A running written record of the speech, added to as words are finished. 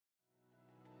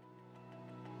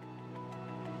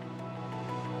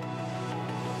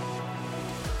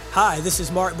Hi, this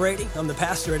is Mark Brady. I'm the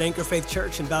pastor at Anchor Faith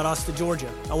Church in Valdosta,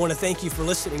 Georgia. I want to thank you for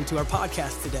listening to our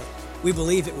podcast today. We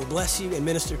believe it will bless you and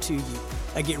minister to you.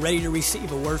 Now get ready to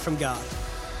receive a word from God.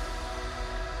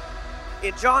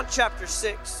 In John chapter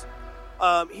 6,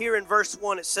 here in verse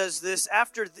 1, it says this,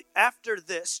 After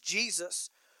this, Jesus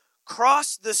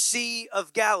crossed the Sea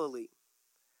of Galilee,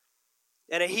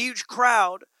 and a huge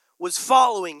crowd was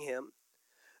following him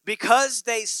because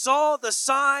they saw the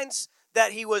signs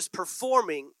that he was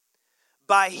performing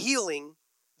by healing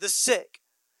the sick.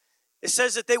 It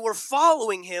says that they were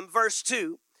following him, verse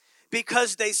 2,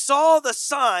 because they saw the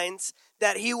signs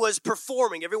that he was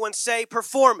performing. Everyone say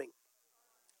performing.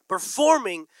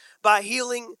 Performing by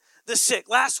healing the sick.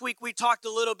 Last week we talked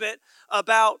a little bit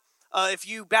about, if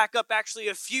you back up actually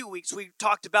a few weeks, we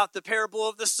talked about the parable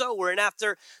of the sower. And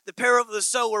after the parable of the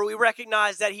sower, we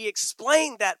recognized that he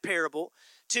explained that parable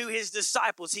to his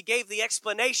disciples. He gave the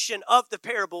explanation of the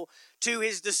parable to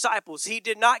his disciples. He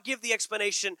did not give the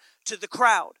explanation to the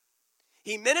crowd.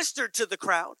 He ministered to the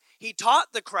crowd. He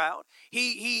taught the crowd.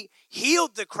 He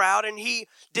healed the crowd, and he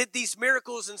did these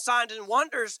miracles and signs and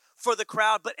wonders for the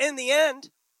crowd. But in the end,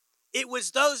 it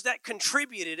was those that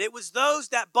contributed. It was those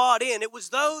that bought in. It was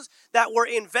those that were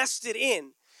invested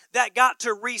in that got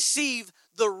to receive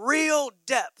the real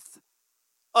depth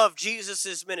of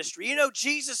Jesus' ministry. You know,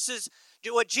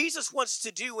 what Jesus wants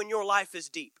to do in your life is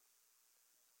deep.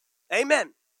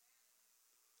 Amen.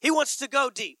 He wants to go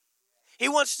deep. He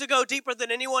wants to go deeper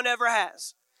than anyone ever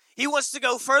has. He wants to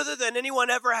go further than anyone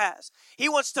ever has. He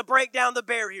wants to break down the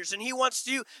barriers, and he wants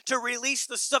you to release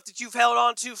the stuff that you've held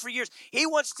on to for years. He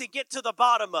wants to get to the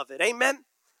bottom of it. Amen.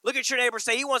 Look at your neighbor,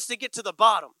 say, he wants to get to the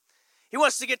bottom. He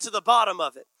wants to get to the bottom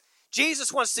of it.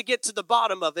 Jesus wants to get to the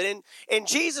bottom of it. And in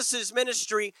Jesus'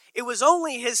 ministry, it was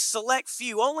only his select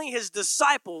few, only his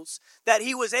disciples, that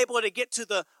he was able to get to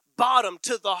the bottom,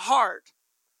 to the heart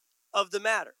of the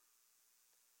matter.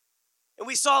 And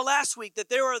we saw last week that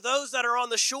there are those that are on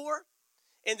the shore,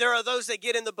 and there are those that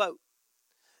get in the boat.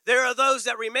 There are those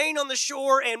that remain on the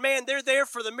shore, and man, they're there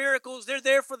for the miracles. They're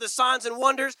there for the signs and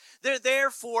wonders. They're there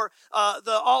for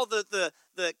all the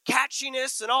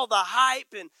catchiness and all the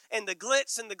hype and the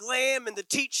glitz and the glam and the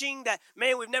teaching that,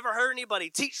 man, we've never heard anybody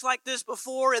teach like this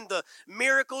before, and the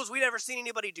miracles. We've never seen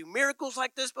anybody do miracles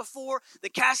like this before. The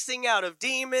casting out of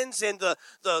demons and the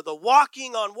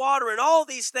walking on water and all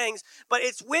these things. But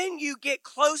it's when you get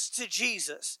close to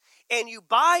Jesus and you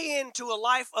buy into a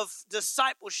life of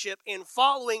discipleship in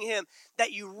following him,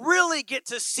 that you really get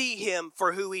to see him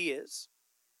for who he is.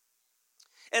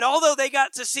 And although they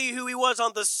got to see who he was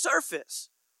on the surface,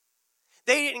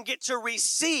 they didn't get to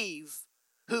receive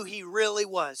who he really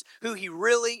was, who he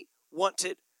really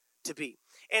wanted to be.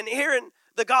 And here in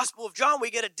the Gospel of John,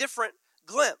 we get a different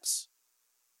glimpse.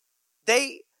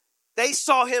 They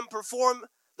saw him perform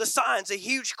the signs. A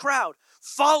huge crowd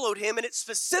followed him, and it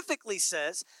specifically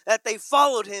says that they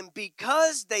followed him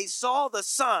because they saw the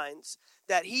signs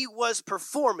that he was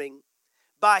performing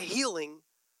by healing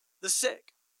the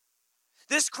sick.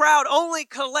 This crowd only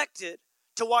collected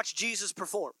to watch Jesus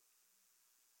perform.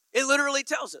 It literally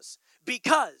tells us,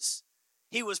 because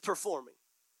he was performing.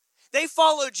 They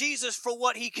followed Jesus for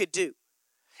what he could do.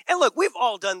 And look, we've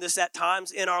all done this at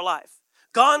times in our life.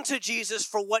 Gone to Jesus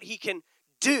for what he can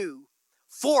do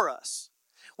for us.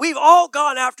 We've all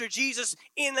gone after Jesus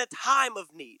in a time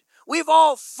of need. We've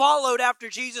all followed after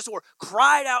Jesus or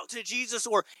cried out to Jesus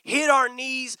or hit our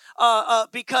knees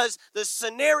because the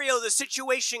scenario, the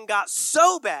situation got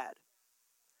so bad.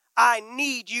 I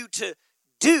need you to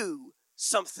do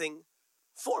something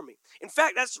for me. In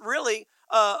fact, that's really,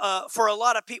 for a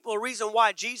lot of people, a reason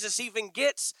why Jesus even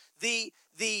gets the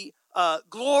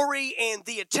glory and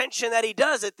the attention that he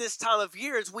does at this time of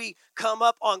year as we come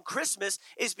up on Christmas,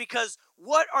 is because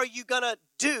what are you going to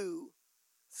do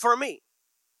for me?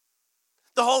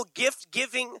 The whole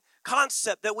gift-giving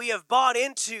concept that we have bought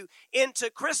into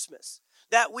Christmas,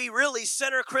 that we really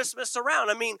center Christmas around.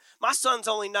 I mean, my son's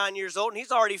only 9 years old, and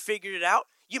he's already figured it out.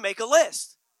 You make a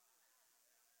list.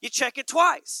 You check it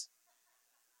twice.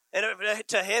 And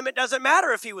to him, it doesn't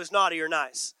matter if he was naughty or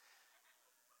nice.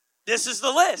 This is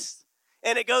the list.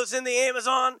 And it goes in the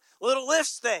Amazon little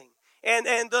list thing. And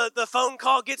the phone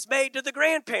call gets made to the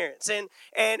grandparents.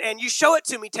 And you show it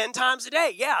to me 10 times a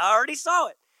day. Yeah, I already saw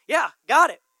it. Yeah, got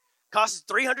it. Costs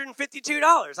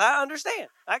 $352. I understand.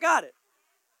 I got it.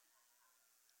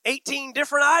 18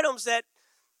 different items that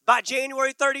by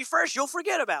January 31st you'll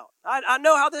forget about. I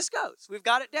know how this goes. We've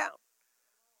got it down.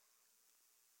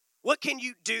 What can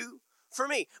you do for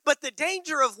me? But the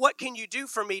danger of what can you do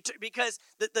for me, because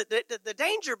the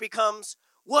danger becomes,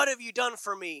 what have you done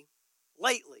for me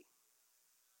lately?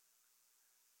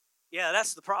 Yeah,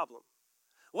 that's the problem.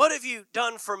 What have you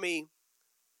done for me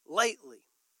lately?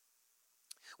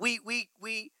 We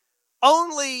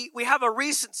have a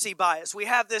recency bias. We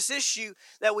have this issue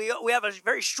that we have a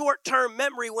very short-term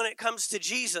memory when it comes to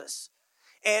Jesus.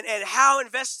 And how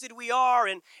invested we are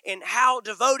and how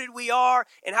devoted we are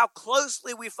and how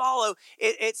closely we follow.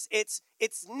 It's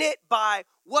knit by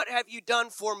what have you done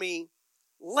for me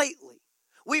lately.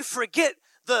 We forget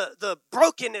the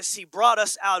brokenness he brought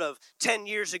us out of 10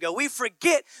 years ago. We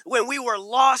forget when we were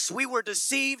lost, we were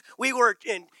deceived, we were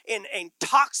in a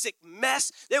toxic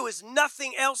mess. There was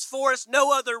nothing else for us,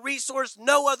 no other resource,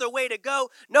 no other way to go,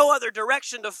 no other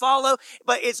direction to follow.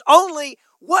 But it's only,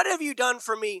 what have you done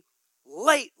for me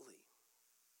lately?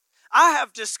 I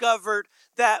have discovered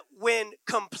that when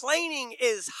complaining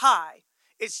is high,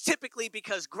 it's typically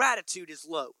because gratitude is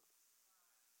low.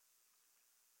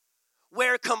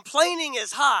 Where complaining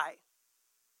is high,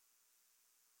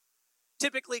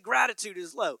 typically gratitude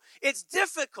is low. It's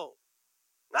difficult.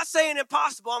 I'm not saying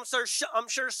impossible. I'm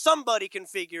sure somebody can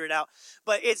figure it out.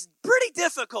 But it's pretty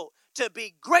difficult to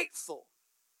be grateful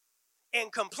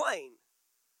and complain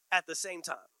at the same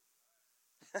time.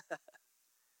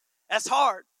 That's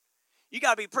hard. You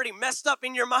got to be pretty messed up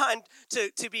in your mind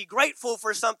to be grateful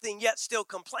for something yet still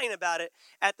complain about it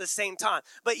at the same time.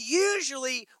 But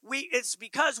usually it's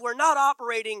because we're not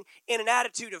operating in an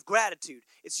attitude of gratitude.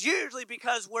 It's usually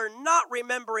because we're not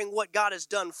remembering what God has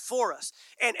done for us.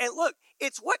 And look,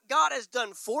 it's what God has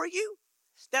done for you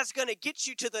that's going to get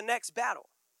you to the next battle.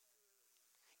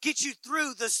 Get you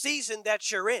through the season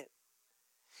that you're in.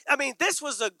 I mean, this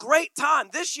was a great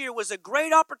time. This year was a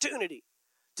great opportunity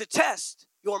to test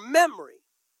your memory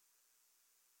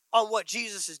on what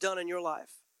Jesus has done in your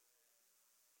life.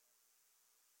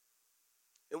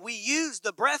 And we use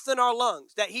the breath in our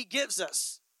lungs that he gives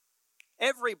us,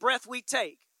 every breath we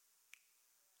take,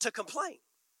 to complain.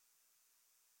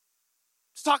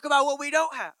 Let's talk about what we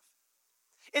don't have.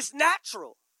 It's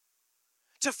natural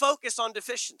to focus on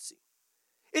deficiency.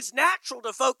 It's natural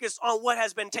to focus on what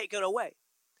has been taken away.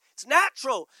 It's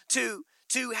natural to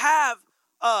have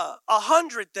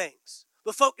 100 things,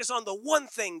 but focus on the one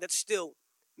thing that's still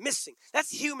missing.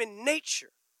 That's human nature.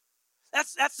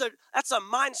 That's a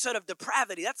mindset of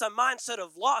depravity. That's a mindset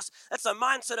of loss. That's a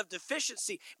mindset of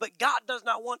deficiency. But God does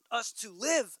not want us to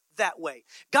live that way.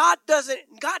 God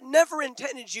never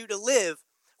intended you to live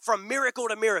from miracle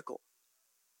to miracle.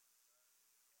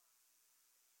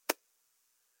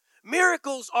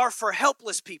 Miracles are for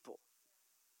helpless people.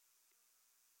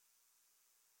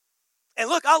 And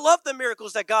look, I love the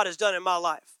miracles that God has done in my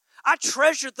life. I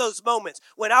treasured those moments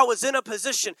when I was in a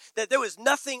position that there was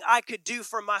nothing I could do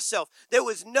for myself. There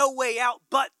was no way out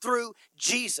but through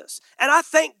Jesus. And I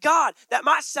thank God that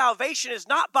my salvation is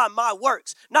not by my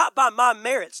works, not by my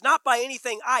merits, not by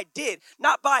anything I did,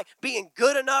 not by being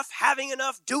good enough, having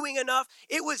enough, doing enough.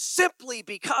 It was simply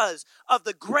because of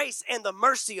the grace and the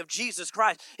mercy of Jesus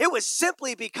Christ. It was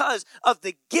simply because of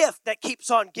the gift that keeps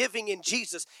on giving in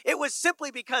Jesus. It was simply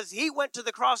because he went to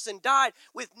the cross and died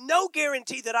with no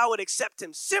guarantee that I would accept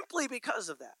him, simply because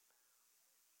of that.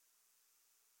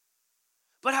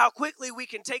 But how quickly we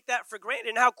can take that for granted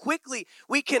and how quickly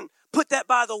we can put that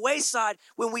by the wayside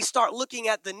when we start looking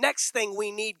at the next thing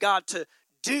we need God to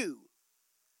do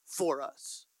for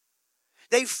us.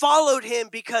 They followed him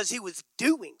because he was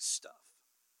doing stuff.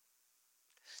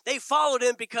 They followed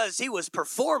him because he was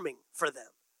performing for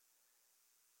them.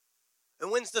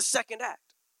 And when's the second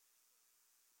act?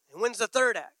 And when's the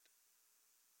third act?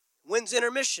 When's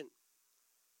intermission?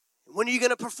 And when are you going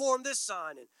to perform this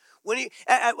sign? And when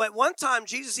at one time,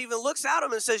 Jesus even looks at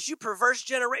him and says, "You perverse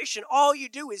generation, all you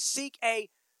do is seek a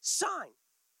sign."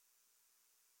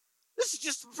 This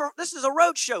is a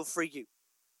road show for you.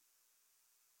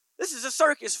 This is a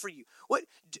circus for you.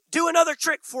 Do another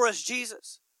trick for us,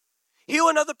 Jesus. Heal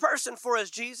another person for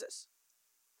us, Jesus.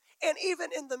 And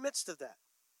even in the midst of that,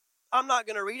 I'm not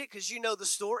going to read it because you know the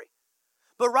story.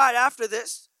 But right after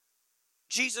this,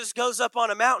 Jesus goes up on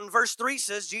a mountain. Verse 3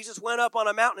 says, Jesus went up on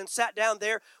a mountain and sat down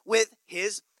there with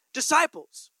his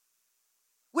disciples.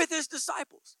 With his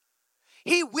disciples.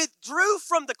 He withdrew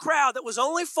from the crowd that was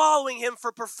only following him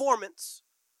for performance,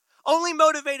 only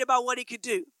motivated by what he could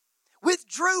do.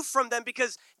 Withdrew from them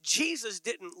because Jesus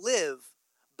didn't live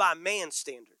by man's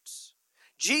standards.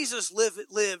 Jesus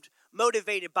lived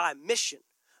motivated by mission,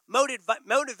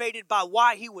 motivated by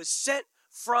why he was sent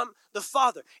from the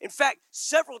Father. In fact,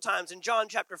 several times in John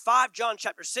chapter 5, John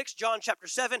chapter 6, John chapter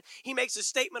 7, he makes a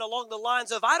statement along the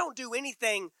lines of, I don't do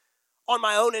anything on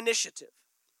my own initiative.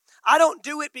 I don't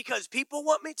do it because people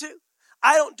want me to.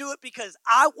 I don't do it because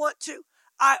I want to.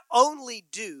 I only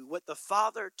do what the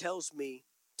Father tells me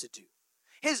to do.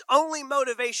 His only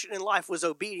motivation in life was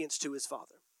obedience to his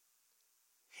Father.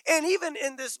 And even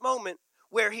in this moment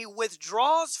where he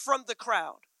withdraws from the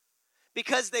crowd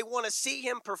because they want to see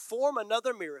him perform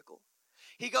another miracle,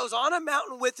 he goes on a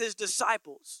mountain with his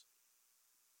disciples.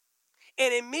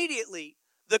 And immediately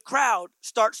the crowd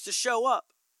starts to show up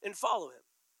and follow him.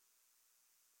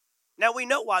 Now we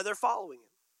know why they're following him.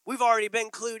 We've already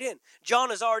been clued in. John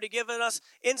has already given us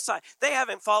insight. They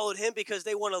haven't followed him because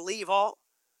they want to leave all.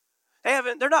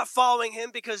 They're not following him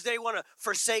because they want to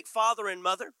forsake father and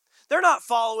mother. They're not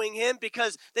following him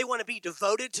because they want to be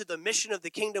devoted to the mission of the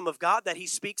kingdom of God that he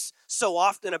speaks so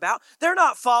often about. They're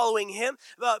not following him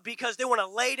because they want to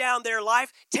lay down their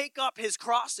life, take up his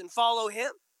cross, and follow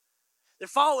him. They're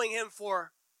following him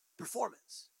for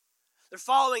performance. They're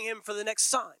following him for the next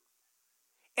sign.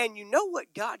 And you know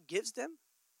what God gives them?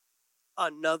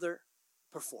 Another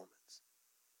performance.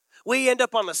 We end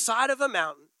up on the side of a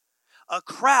mountain, a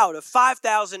crowd of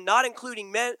 5,000, not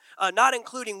including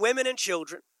women and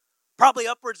children, probably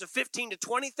upwards of 15 to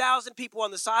 20,000 people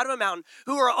on the side of a mountain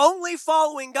who are only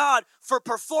following God for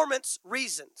performance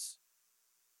reasons.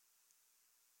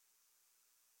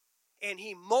 And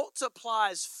he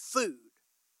multiplies food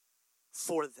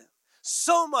for them.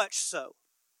 So much so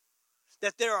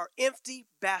that there are empty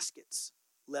baskets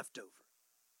left over.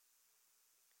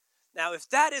 Now, if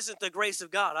that isn't the grace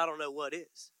of God, I don't know what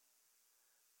is.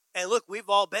 And look, we've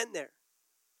all been there.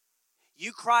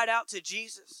 You cried out to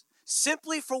Jesus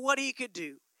simply for what he could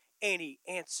do, and he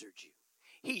answered you.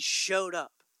 He showed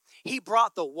up. He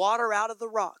brought the water out of the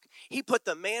rock. He put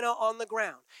the manna on the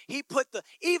ground.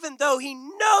 Even though he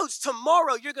knows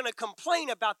tomorrow you're going to complain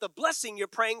about the blessing you're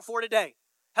praying for today.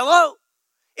 Hello?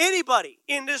 Anybody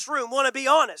in this room want to be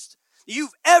honest?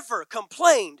 You've ever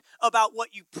complained about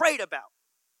what you prayed about?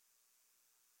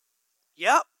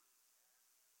 Yep.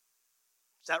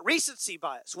 It's that recency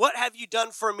bias. What have you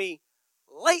done for me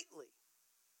lately?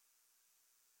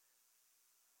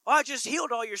 Oh, I just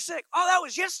healed all your sick. Oh, that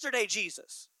was yesterday,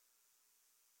 Jesus.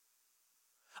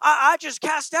 I just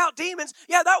cast out demons.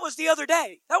 Yeah, that was the other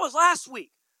day. That was last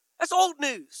week. That's old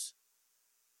news.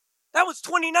 That was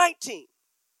 2019.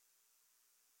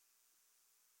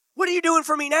 What are you doing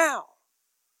for me now?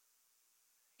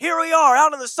 Here we are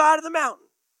out on the side of the mountain.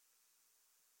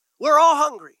 We're all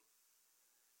hungry.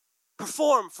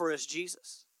 Perform for us,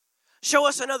 Jesus. Show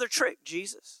us another trick,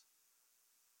 Jesus.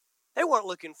 They weren't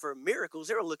looking for miracles.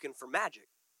 They were looking for magic.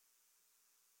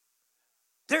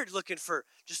 They're looking for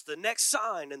just the next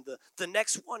sign and the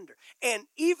next wonder. And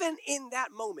even in that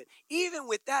moment, even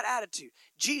with that attitude,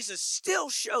 Jesus still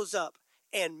shows up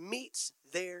and meets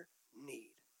their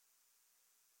need.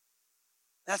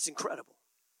 That's incredible.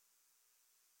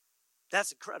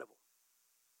 That's incredible.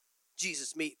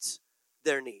 Jesus meets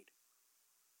their need.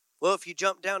 Well, if you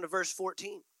jump down to verse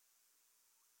 14.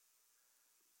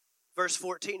 Verse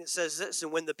 14, it says this,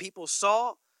 and when the people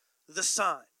saw the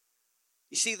sign.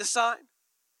 You see the sign?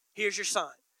 Here's your sign.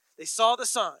 They saw the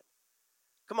sign.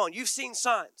 Come on, you've seen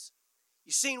signs.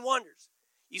 You've seen wonders.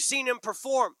 You've seen him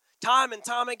perform time and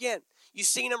time again. You've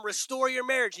seen him restore your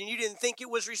marriage, and you didn't think it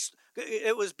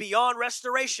was beyond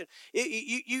restoration.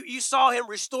 You saw him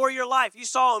restore your life. You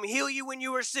saw him heal you when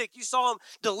you were sick. You saw him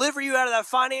deliver you out of that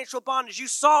financial bondage. You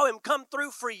saw him come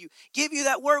through for you, give you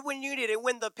that word when you needed it. And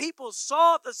when the people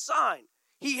saw the sign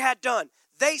he had done,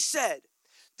 they said,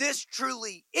 this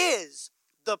truly is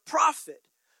the prophet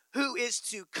who is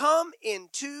to come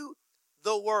into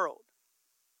the world.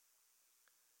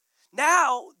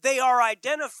 Now they are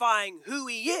identifying who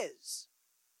he is,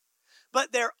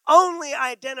 but they're only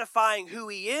identifying who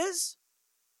he is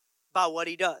by what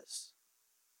he does.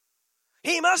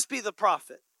 He must be the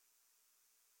prophet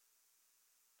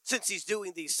since he's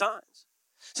doing these signs,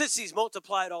 since he's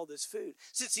multiplied all this food,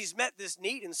 since he's met this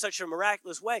need in such a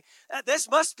miraculous way. This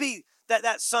must be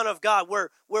that Son of God we're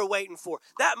waiting for.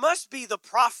 That must be the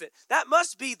prophet. That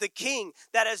must be the king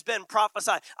that has been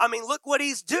prophesied. I mean, look what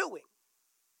he's doing.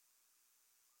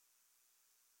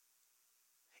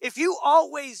 If you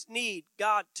always need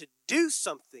God to do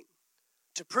something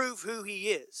to prove who he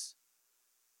is,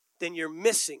 then you're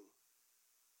missing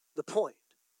the point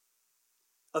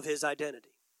of his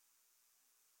identity.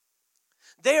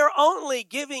 They are only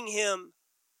giving him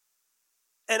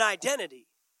an identity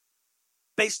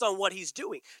based on what he's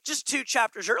doing. Just 2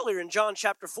 chapters earlier in John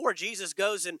chapter 4, Jesus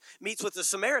goes and meets with a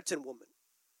Samaritan woman.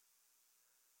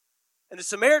 And the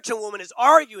Samaritan woman is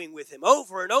arguing with him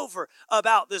over and over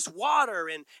about this water.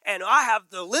 And I have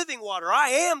the living water. I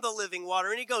am the living water.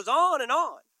 And he goes on and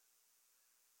on.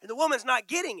 And the woman's not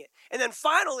getting it. And then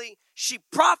finally,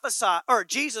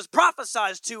 Jesus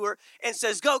prophesies to her and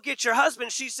says, go get your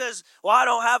husband. She says, well, I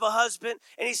don't have a husband.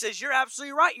 And he says, you're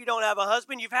absolutely right. You don't have a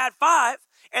husband. You've had 5,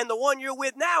 and the one you're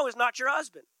with now is not your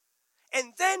husband.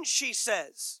 And then she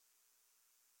says,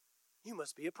 you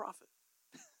must be a prophet.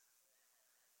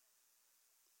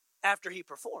 After he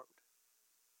performed.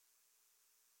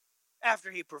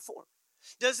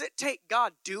 Does it take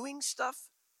God doing stuff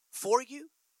for you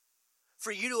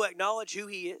to acknowledge who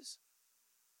he is?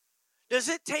 Does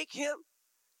it take him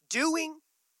doing,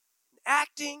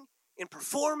 acting, and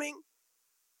performing,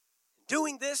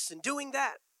 doing this and doing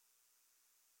that?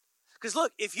 Because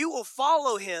look, if you will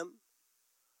follow him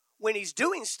when he's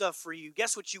doing stuff for you,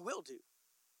 guess what you will do?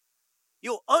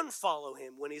 You'll unfollow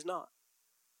him when he's not.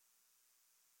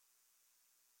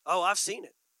 Oh, I've seen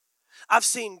it. I've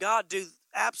seen God do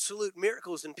absolute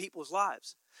miracles in people's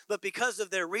lives. But because of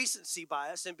their recency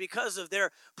bias and because of their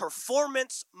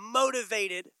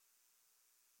performance-motivated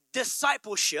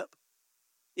discipleship,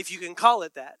 if you can call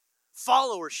it that,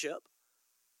 followership,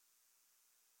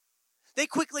 they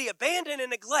quickly abandon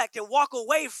and neglect and walk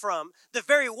away from the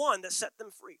very one that set them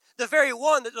free, the very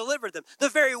one that delivered them, the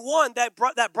very one that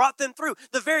brought them through,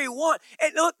 the very one.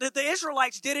 And look, the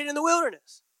Israelites did it in the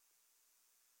wilderness.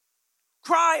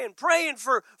 Crying, praying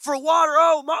for water.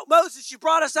 Oh, Moses, you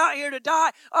brought us out here to die.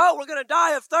 Oh, we're going to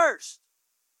die of thirst.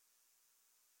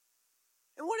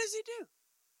 And what does he do?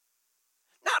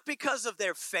 Not because of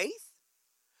their faith,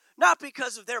 not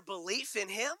because of their belief in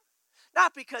him,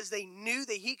 not because they knew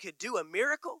that he could do a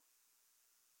miracle.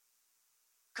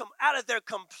 Come out of their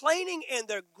complaining and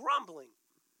their grumbling,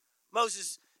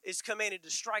 Moses is commanded to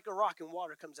strike a rock and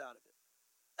water comes out of it.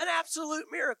 An absolute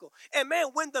miracle. And man,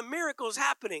 when the miracle's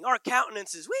happening, our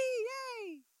countenance is, wee,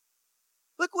 yay.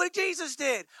 Look what Jesus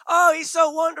did. Oh, he's so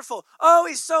wonderful. Oh,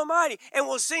 he's so mighty. And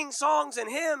we'll sing songs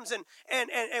and hymns and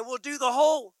we'll do the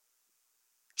whole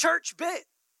church bit.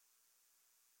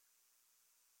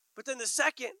 But then the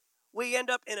second we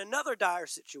end up in another dire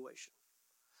situation,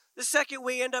 the second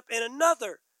we end up in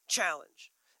another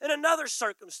challenge, in another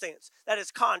circumstance that is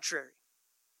contrary,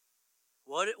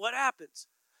 what happens?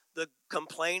 The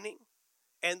complaining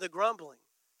and the grumbling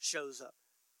shows up.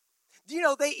 Do you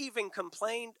know they even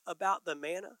complained about the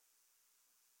manna?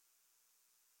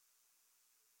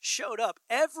 Showed up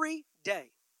every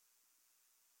day.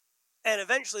 And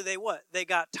eventually they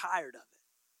got tired of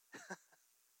it.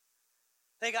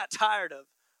 They got tired of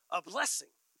a blessing.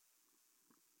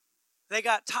 They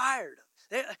got tired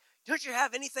of don't you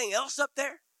have anything else up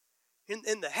there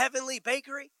in the heavenly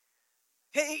bakery?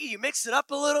 Hey, you mix it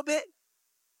up a little bit.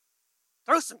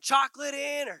 Throw some chocolate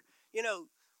in, or,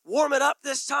 warm it up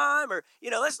this time, or,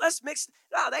 let's mix.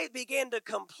 No, they began to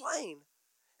complain.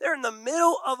 They're in the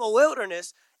middle of a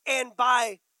wilderness, and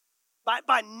by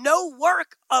no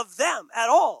work of them at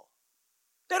all,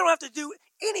 they don't have to do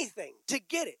anything to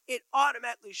get it. It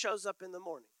automatically shows up in the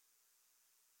morning.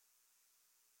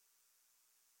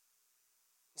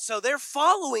 So they're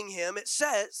following him, it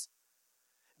says,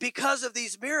 because of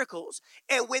these miracles.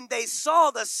 And when they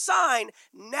saw the sign,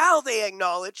 now they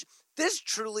acknowledge this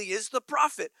truly is the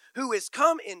prophet who has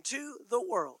come into the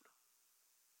world.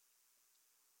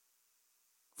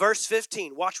 Verse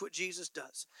 15, watch what Jesus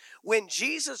does. When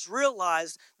Jesus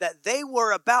realized that they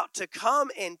were about to come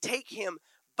and take him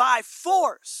by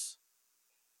force,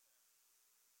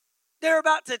 they're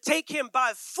about to take him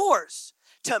by force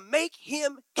to make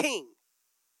him king,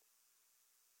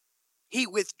 he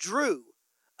withdrew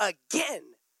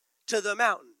again to the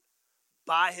mountain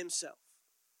by himself.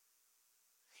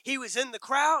 He was in the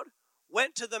crowd,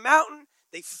 went to the mountain.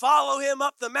 They follow him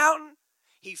up the mountain.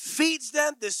 He feeds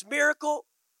them this miracle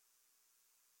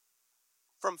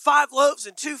from 5 loaves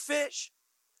and 2 fish.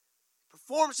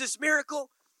 Performs this miracle.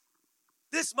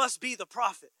 This must be the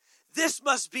prophet. This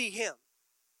must be him.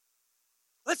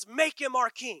 Let's make him our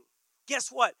king. Guess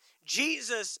what?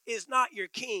 Jesus is not your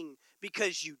king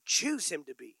because you choose him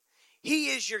to be. He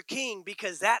is your king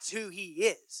because that's who he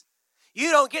is. You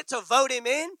don't get to vote him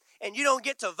in and you don't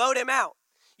get to vote him out.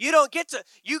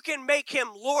 You can make him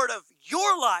Lord of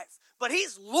your life, but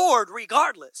he's Lord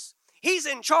regardless. He's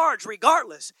in charge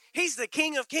regardless. He's the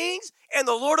King of Kings and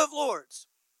the Lord of Lords,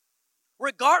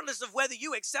 regardless of whether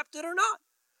you accept it or not,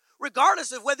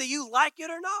 regardless of whether you like it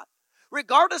or not,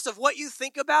 regardless of what you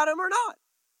think about him or not.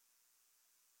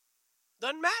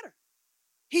 Doesn't matter.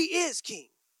 He is king.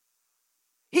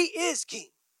 He is king.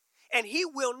 And he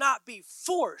will not be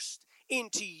forced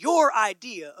into your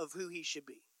idea of who he should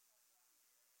be.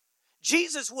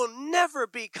 Jesus will never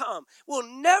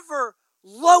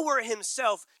lower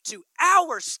himself to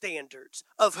our standards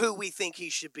of who we think he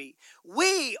should be.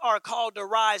 We are called to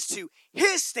rise to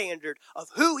his standard of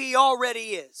who he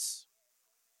already is.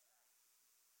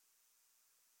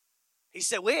 He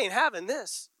said, we ain't having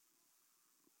this.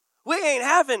 We ain't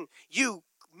having you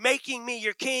making me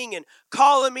your king and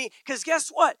calling me. Because guess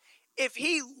what? If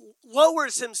he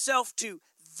lowers himself to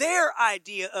their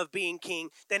idea of being king,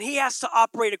 then he has to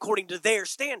operate according to their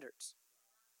standards.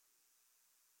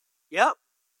 Yep.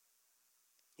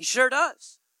 He sure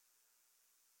does.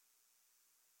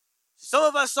 Some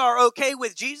of us are okay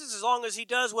with Jesus as long as he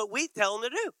does what we tell him to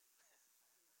do.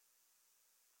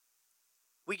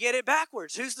 We get it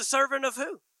backwards. Who's the servant of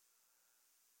who?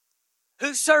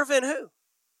 Who's serving who?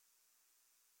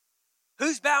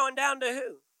 Who's bowing down to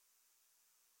who?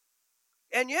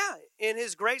 And yeah, in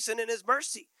his grace and in his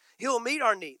mercy, he'll meet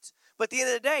our needs. But at the end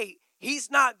of the day, he's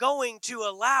not going to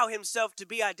allow himself to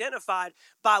be identified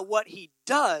by what he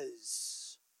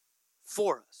does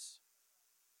for us.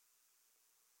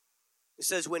 It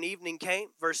says, when evening came,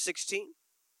 verse 16,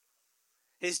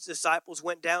 his disciples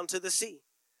went down to the sea,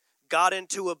 got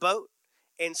into a boat,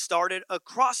 and started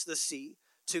across the sea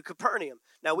to Capernaum.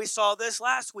 Now, we saw this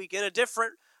last week in a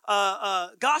different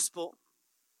gospel,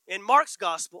 in Mark's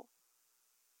gospel,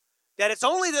 that it's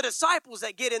only the disciples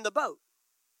that get in the boat.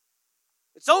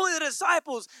 It's only the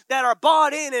disciples that are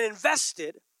bought in and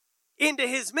invested into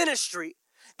his ministry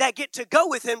that get to go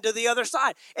with him to the other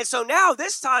side. And so now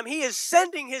this time he is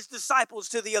sending his disciples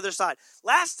to the other side.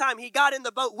 Last time he got in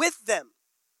the boat with them.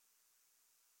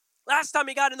 Last time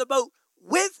he got in the boat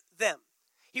with them.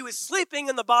 He was sleeping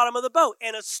in the bottom of the boat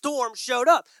and a storm showed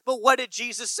up. But what did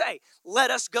Jesus say?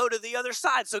 Let us go to the other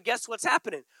side. So guess what's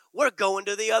happening? We're going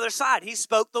to the other side. He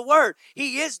spoke the word.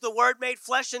 He is the word made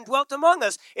flesh and dwelt among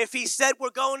us. If he said we're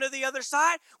going to the other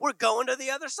side, we're going to the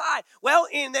other side. Well,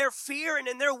 in their fear and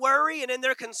in their worry and in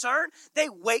their concern, they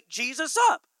wake Jesus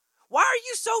up. Why are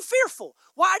you so fearful?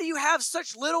 Why do you have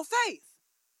such little faith?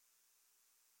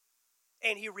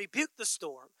 And he rebuked the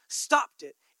storm, stopped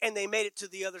it, and they made it to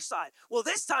the other side. Well,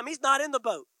 this time he's not in the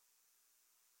boat.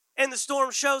 And the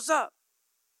storm shows up.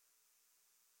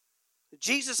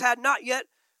 Jesus had not yet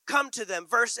come to them.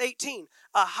 Verse 18,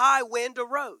 a high wind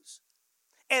arose,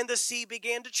 and the sea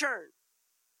began to churn.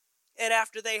 And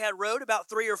after they had rowed about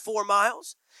 3 or 4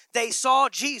 miles, they saw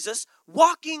Jesus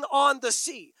walking on the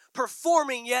sea,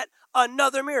 performing yet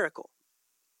another miracle.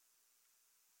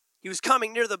 He was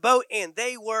coming near the boat, and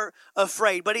they were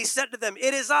afraid. But he said to them,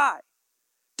 it is I.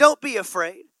 Don't be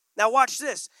afraid. Now watch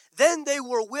this. Then they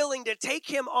were willing to take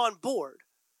him on board,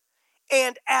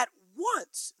 and at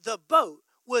once the boat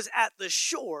was at the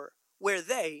shore where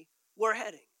they were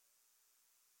heading.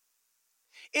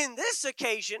 In this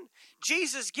occasion,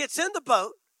 Jesus gets in the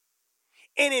boat,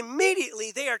 and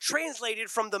immediately they are translated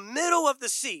from the middle of the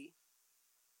sea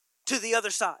to the other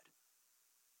side.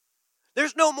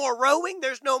 There's no more rowing.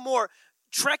 There's no more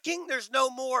trekking. There's no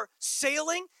more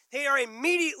sailing. They are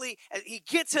immediately, as he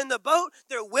gets in the boat,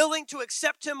 they're willing to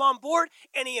accept him on board,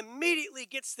 and he immediately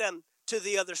gets them to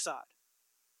the other side.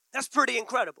 That's pretty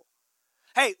incredible.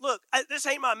 Hey, look, this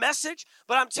ain't my message,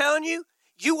 but I'm telling you,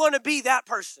 you want to be that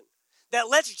person that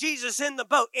lets Jesus in the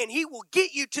boat, and he will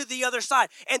get you to the other side.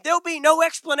 And there'll be no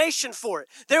explanation for it.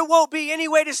 There won't be any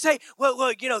way to say, well,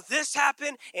 this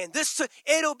happened, and this.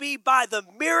 It'll be by the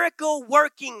miracle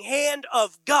working hand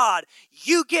of God.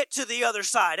 You get to the other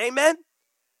side. Amen?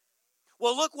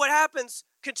 Well, look what happens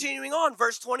continuing on,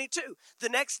 verse 22. The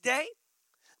next day,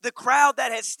 the crowd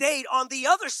that had stayed on the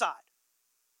other side,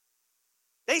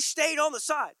 they stayed on the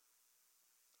side.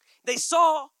 They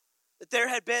saw that there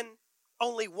had been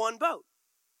only one boat.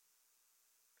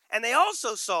 And they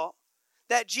also saw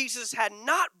that Jesus had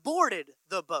not boarded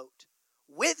the boat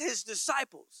with his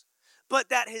disciples, but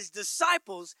that his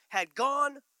disciples had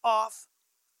gone off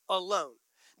alone.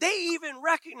 They even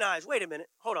recognized, wait a minute,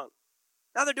 hold on.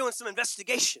 Now they're doing some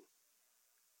investigation.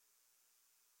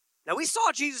 Now we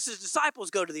saw Jesus' disciples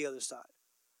go to the other side.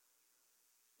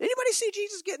 Did anybody see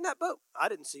Jesus get in that boat? I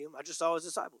didn't see him. I just saw his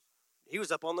disciples. He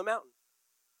was up on the mountain.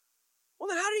 Well,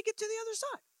 then how did he get to the other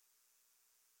side?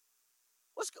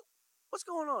 What's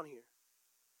going on here?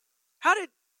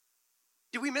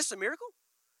 Did we miss a miracle?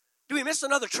 Did we miss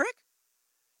another trick?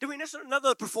 Did we miss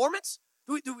another performance?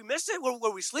 Did we miss it?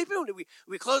 Were we sleeping? Did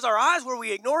we close our eyes? Were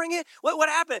we ignoring it? What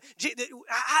happened?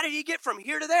 How did he get from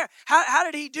here to there? How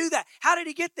did he do that? How did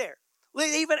he get there?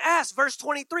 They even asked, verse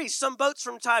 23, some boats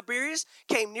from Tiberias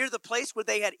came near the place where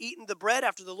they had eaten the bread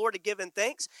after the Lord had given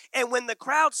thanks. And when the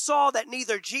crowd saw that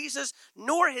neither Jesus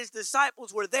nor his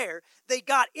disciples were there, they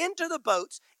got into the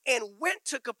boats and went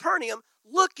to Capernaum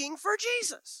looking for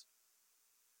Jesus.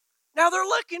 Now they're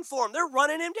looking for him. They're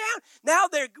running him down. Now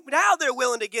they're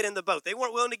willing to get in the boat. They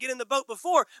weren't willing to get in the boat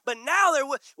before, but now they're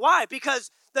why?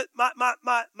 Because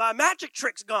my magic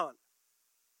trick's gone.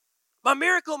 My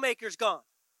miracle maker's gone.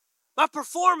 My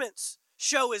performance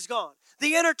show is gone.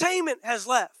 The entertainment has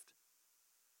left.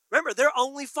 Remember, they're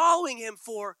only following him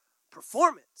for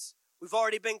performance. We've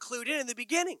already been clued in the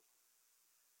beginning.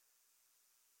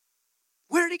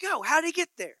 Where did he go? How did he get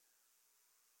there?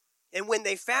 And when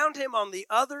they found him on the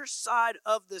other side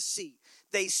of the sea,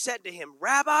 they said to him,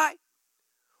 Rabbi,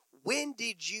 when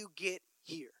did you get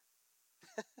here?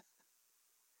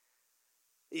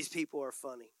 These people are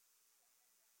funny.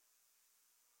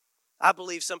 I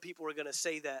believe some people are going to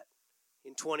say that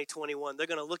in 2021. They're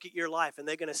going to look at your life and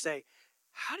they're going to say,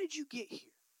 how did you get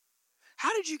here?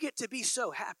 How did you get to be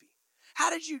so happy? How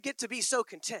did you get to be so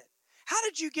content? How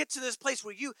did you get to this place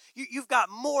where you've got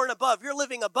more and above? You're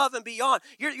living above and beyond.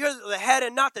 You're the head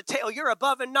and not the tail. You're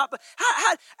above and not.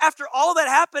 How, after all that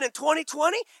happened in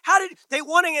 2020, how did they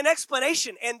wanting an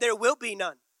explanation? And there will be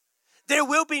none. There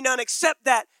will be none except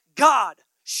that God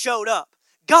showed up.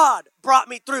 God brought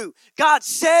me through. God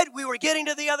said we were getting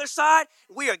to the other side.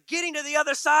 We are getting to the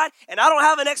other side, and I don't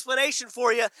have an explanation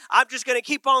for you. I'm just going to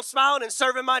keep on smiling and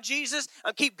serving my Jesus.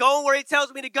 I'll keep going where he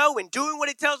tells me to go and doing what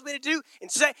he tells me to do,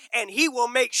 and he will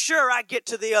make sure I get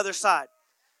to the other side.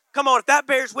 Come on, if that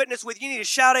bears witness with you, you need to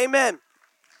shout amen.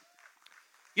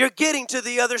 You're getting to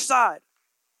the other side.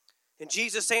 And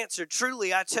Jesus answered,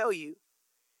 truly, I tell you,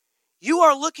 you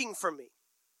are looking for me.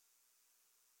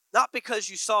 Not because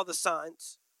you saw the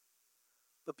signs,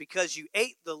 but because you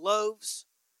ate the loaves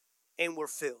and were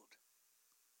filled.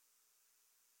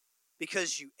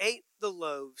 Because you ate the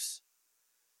loaves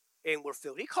and were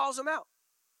filled. He calls them out.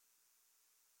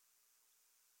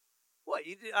 What,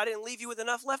 I didn't leave you with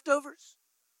enough leftovers?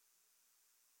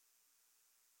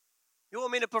 You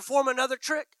want me to perform another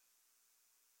trick?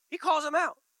 He calls them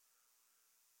out.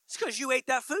 It's because you ate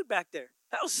that food back there.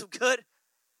 That was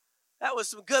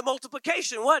some good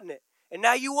multiplication, wasn't it? And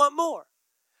now you want more.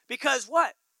 Because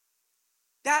what?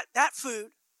 That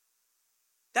food,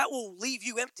 that will leave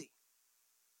you empty.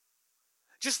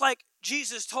 Just like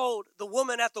Jesus told the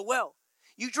woman at the well,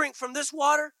 you drink from this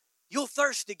water, you'll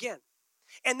thirst again.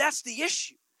 And that's the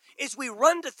issue, is we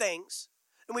run to things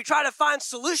and we try to find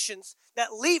solutions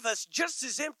that leave us just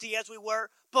as empty as we were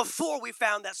before we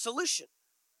found that solution.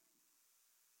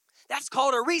 That's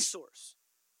called a resource.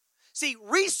 See,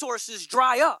 resources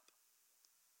dry up.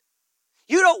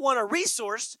 You don't want a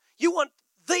resource, you want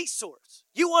the source.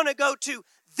 You want to go to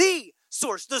the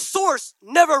source. The source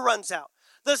never runs out.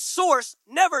 The source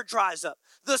never dries up.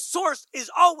 The source is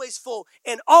always full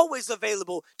and always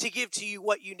available to give to you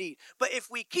what you need. But if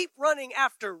we keep running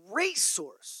after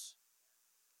resource,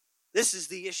 this is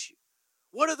the issue.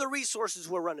 What are the resources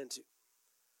we're running to?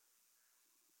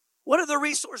 What are the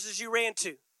resources you ran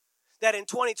to that in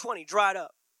 2020 dried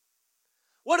up?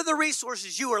 What are the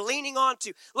resources you are leaning on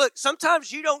to? Look,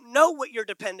 sometimes you don't know what you're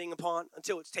depending upon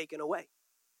until it's taken away.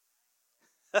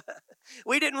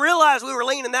 We didn't realize we were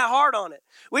leaning that hard on it.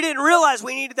 We didn't realize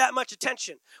we needed that much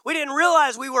attention. We didn't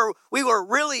realize we were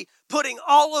really putting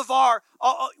all of our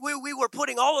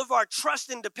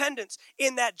trust and dependence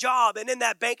in that job and in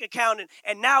that bank account,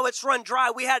 and now it's run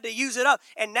dry. We had to use it up,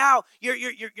 and now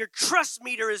your trust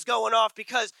meter is going off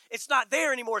because it's not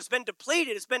there anymore. It's been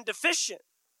depleted. It's been deficient.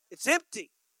 It's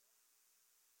empty.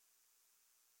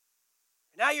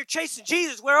 Now you're chasing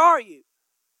Jesus. Where are you?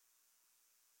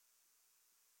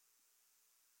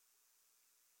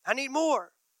 I need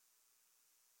more.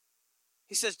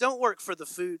 He says, don't work for the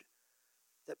food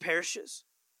that perishes,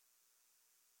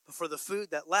 but for the food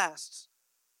that lasts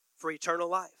for eternal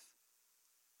life,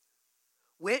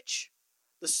 which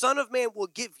the Son of Man will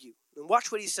give you. And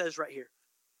watch what he says right here.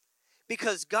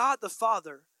 Because God the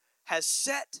Father has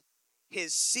set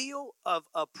his seal of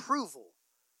approval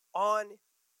on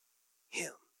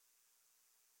him,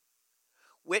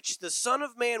 which the Son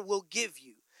of Man will give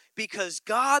you, because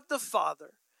God the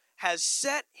Father has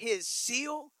set his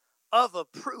seal of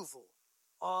approval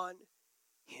on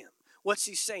him. What's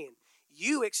he saying?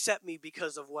 You accept me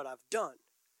because of what I've done.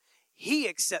 He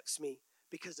accepts me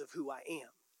because of who I am.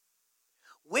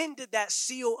 When did that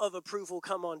seal of approval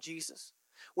come on Jesus?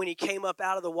 When he came up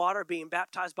out of the water being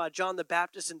baptized by John the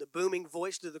Baptist, and the booming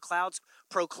voice through the clouds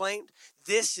proclaimed,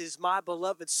 "This is my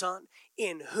beloved Son,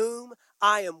 in whom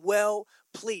I am well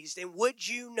pleased." And would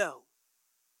you know,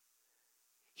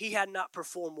 he had not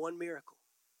performed one miracle.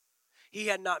 He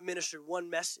had not ministered one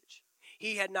message.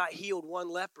 He had not healed one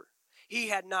leper. He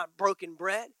had not broken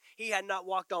bread. He had not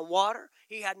walked on water.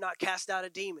 He had not cast out a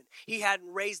demon. He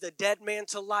hadn't raised a dead man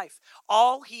to life.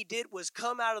 All he did was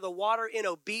come out of the water in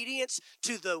obedience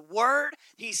to the word.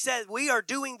 He said, we are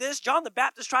doing this. John the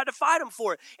Baptist tried to fight him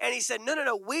for it. And he said,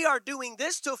 no, we are doing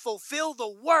this to fulfill the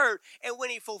word. And when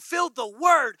he fulfilled the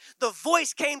word, the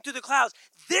voice came through the clouds.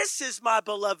 This is my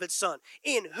beloved Son,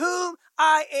 in whom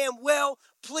I am well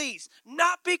pleased.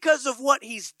 Not because of what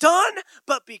he's done,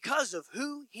 but because of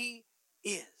who he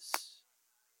is.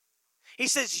 He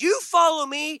says, you follow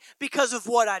me because of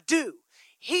what I do.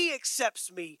 He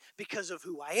accepts me because of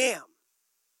who I am.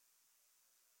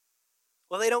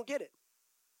 Well, they don't get it.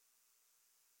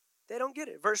 They don't get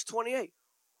it. Verse 28.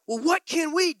 Well, what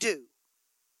can we do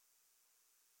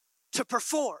to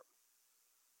perform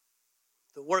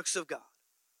the works of God?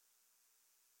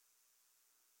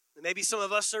 And maybe some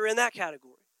of us are in that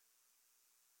category.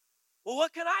 Well,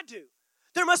 what can I do?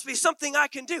 There must be something I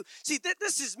can do. See,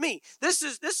 this is me. This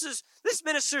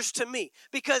ministers to me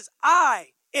because I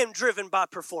am driven by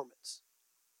performance.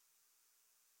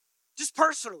 Just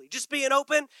personally, just being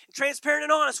open, and transparent,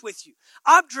 and honest with you.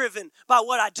 I'm driven by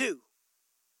what I do.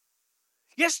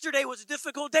 Yesterday was a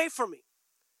difficult day for me.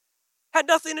 Had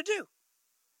nothing to do.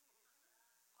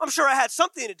 I'm sure I had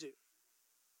something to do.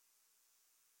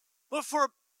 But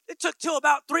it took till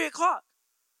about 3 o'clock.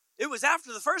 It was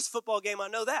after the first football game, I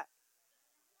know that.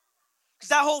 Because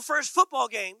that whole first football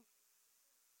game,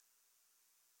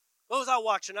 what was I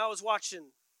watching? I was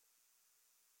watching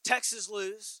Texas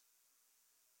lose.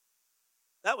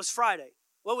 That was Friday.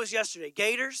 What was yesterday?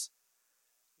 Gators.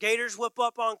 Gators whip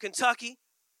up on Kentucky.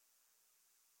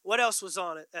 What else was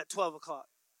on it at 12 o'clock?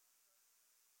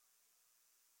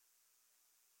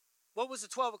 What was the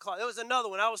 12 o'clock? There was another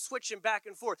one. I was switching back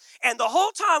and forth. And the whole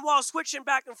time while I was switching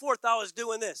back and forth, I was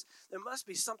doing this. There must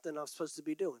be something I'm supposed to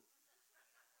be doing.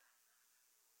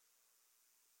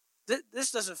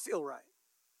 This doesn't feel right.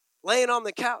 Laying on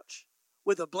the couch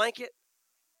with a blanket,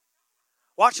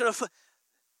 watching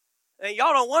and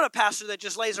y'all don't want a pastor that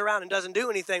just lays around and doesn't do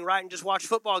anything, right, and just watch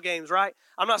football games, right?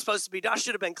 I'm not supposed to be. I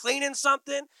should have been cleaning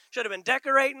something. Should have been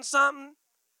decorating something.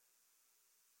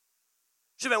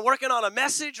 Should have been working on a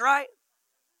message, right?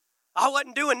 I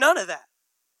wasn't doing none of that.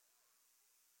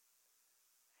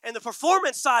 And the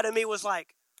performance side of me was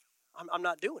like, I'm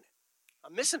not doing it.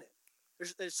 I'm missing it.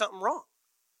 There's something wrong.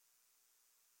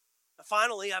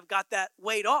 Finally, I've got that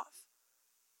weight off.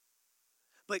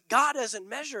 But God doesn't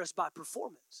measure us by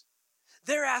performance.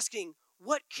 They're asking,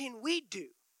 what can we do?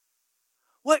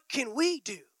 What can we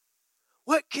do?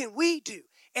 What can we do?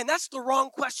 And that's the wrong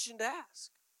question to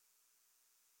ask.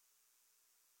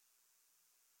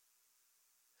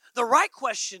 The right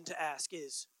question to ask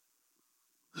is,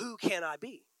 who can I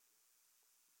be?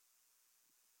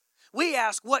 We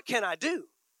ask, what can I do?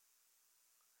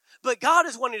 But God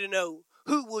is wanting to know,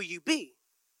 who will you be?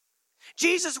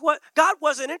 God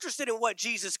wasn't interested in what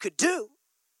Jesus could do.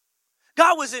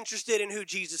 God was interested in who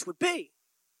Jesus would be.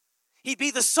 He'd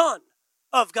be the Son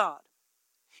of God.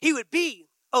 He would be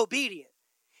obedient.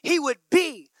 He would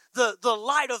be the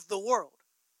light of the world.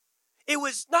 It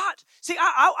was not, see,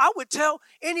 I would tell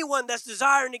anyone that's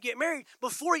desiring to get married,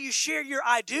 before you share your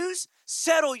I do's,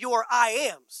 settle your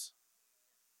I ams.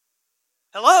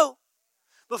 Hello?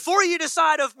 Before you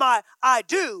decide of my I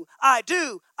do,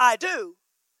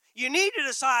 you need to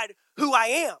decide who I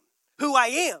am, who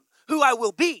I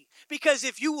will be. Because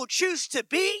if you will choose to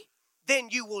be, then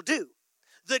you will do.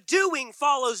 The doing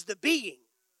follows the being.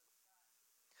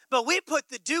 But we put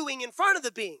the doing in front of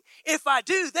the being. If I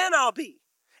do, then I'll be.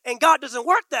 And God doesn't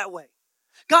work that way.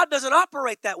 God doesn't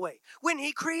operate that way. When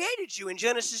he created you in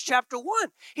Genesis chapter 1,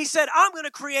 he said, I'm going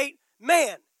to create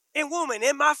man and woman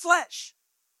in my flesh,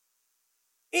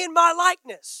 in my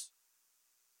likeness.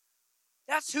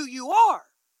 That's who you are.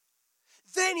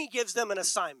 Then he gives them an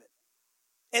assignment,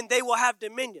 and they will have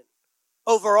dominion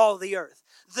over all the earth.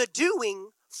 The doing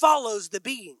follows the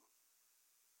being.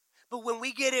 But when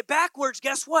we get it backwards,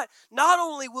 guess what? Not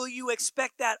only will you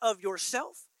expect that of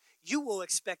yourself, you will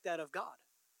expect that of God.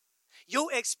 You'll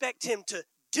expect him to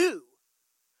do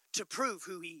to prove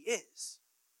who he is.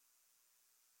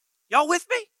 Y'all with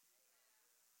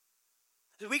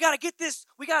me? We got to get this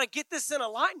in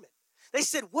alignment. They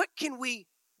said, what can we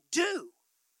do?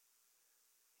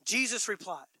 Jesus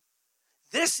replied,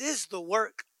 this is the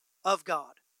work of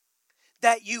God,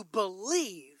 that you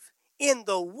believe in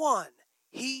the one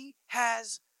he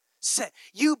has sent.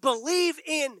 You believe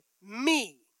in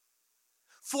me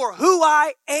for who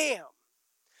I am,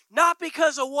 not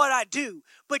because of what I do,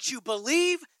 but you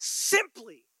believe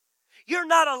simply. You're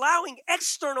not allowing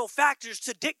external factors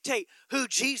to dictate who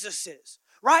Jesus is.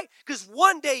 right? Because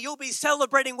one day you'll be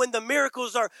celebrating when the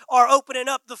miracles are opening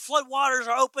up, the flood waters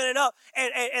are opening up,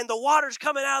 and the water's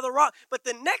coming out of the rock. But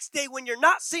the next day when you're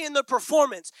not seeing the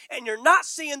performance, and you're not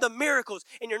seeing the miracles,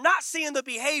 and you're not seeing the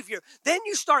behavior, then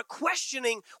you start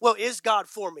questioning, well, is God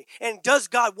for me? And does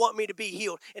God want me to be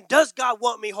healed? And does God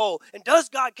want me whole? And does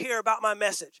God care about my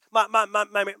message,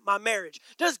 my marriage?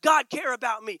 Does God care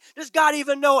about me? Does God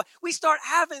even know? We start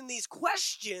having these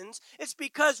questions. It's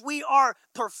because we are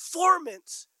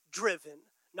performance driven,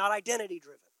 not identity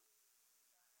driven.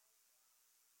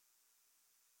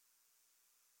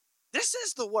 This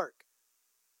is the work.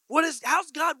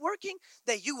 How's God working?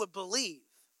 That you would believe.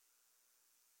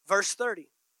 Verse 30.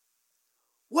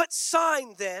 What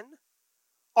sign then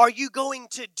are you going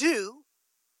to do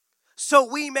so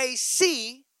we may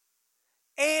see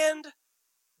and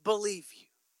believe you?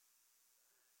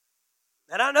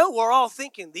 And I know we're all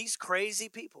thinking, these crazy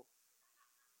people,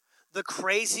 the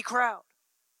crazy crowd.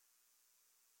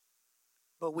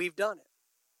 But we've done it.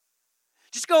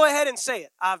 Just go ahead and say it.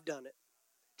 I've done it.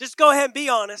 Just go ahead and be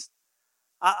honest.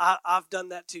 I've done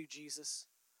that too, Jesus.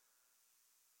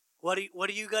 What are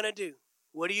you going to do?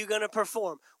 What are you going to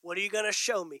perform? What are you going to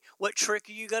show me? What trick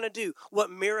are you going to do? What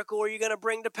miracle are you going to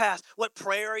bring to pass? What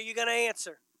prayer are you going to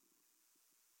answer?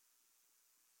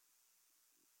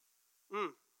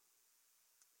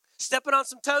 Stepping on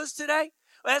some toes today?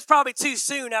 Well, that's probably too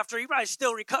soon after you're probably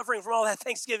still recovering from all that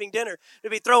Thanksgiving dinner to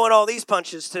be throwing all these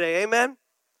punches today. Amen?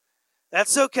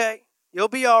 That's okay. You'll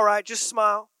be all right. Just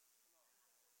smile.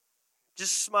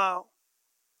 Just smile.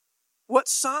 What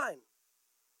sign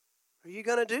are you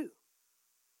going to do?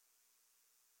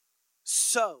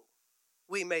 So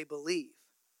we may believe.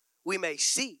 We may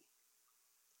see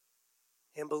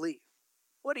and believe.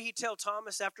 What did he tell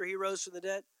Thomas after he rose from the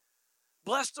dead?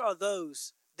 Blessed are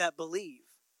those that believe,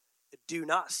 that do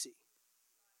not see.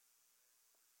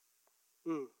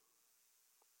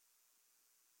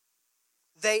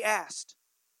 They asked,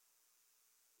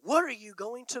 what are you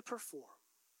going to perform?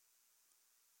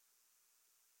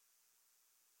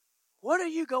 What are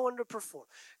you going to perform?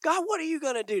 God, what are you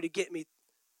going to do to get me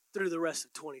through the rest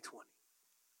of 2020?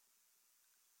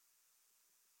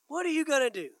 What are you going to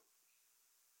do?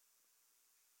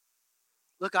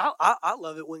 Look, I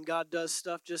love it when God does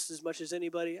stuff just as much as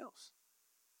anybody else.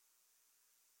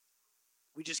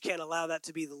 We just can't allow that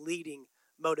to be the leading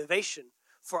motivation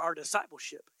for our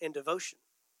discipleship and devotion.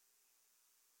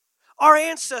 Our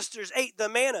ancestors ate the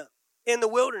manna in the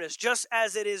wilderness, just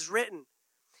as it is written.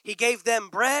 He gave them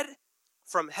bread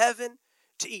from heaven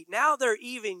to eat. Now they're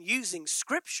even using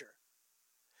Scripture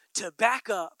to back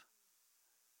up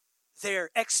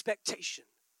their expectation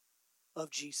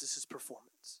of Jesus'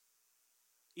 performance.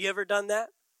 You ever done that?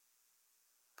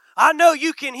 I know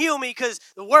you can heal me because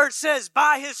the word says,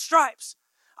 by his stripes,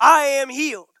 I am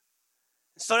healed.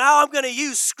 So now I'm going to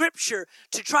use Scripture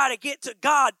to try to get to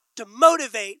God to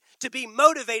be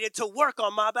motivated to work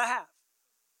on my behalf.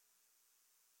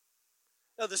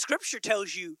 Now, the Scripture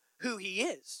tells you who he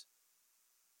is,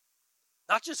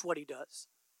 not just what he does.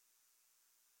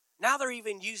 Now they're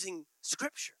even using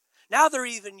Scripture. Now they're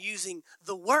even using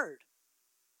the Word.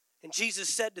 And Jesus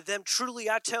said to them, truly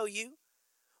I tell you,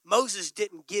 Moses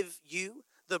didn't give you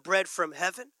the bread from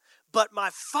heaven, but my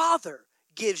Father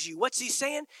gives you. What's he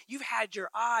saying? You've had your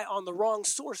eye on the wrong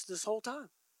source this whole time.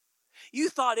 You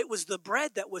thought it was the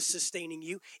bread that was sustaining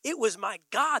you. It was my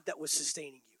God that was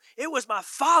sustaining you. It was my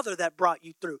Father that brought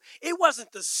you through. It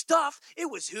wasn't the stuff. It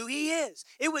was who he is.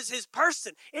 It was his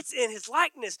person. It's in his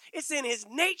likeness. It's in his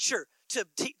nature to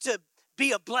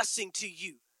be a blessing to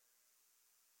you.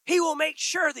 He will make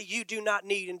sure that you do not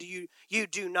need and you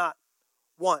do not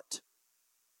want.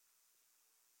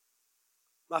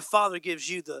 My Father gives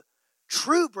you the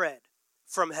true bread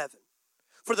from heaven.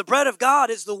 For the bread of God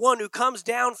is the one who comes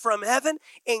down from heaven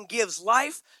and gives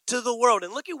life to the world.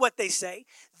 And look at what they say.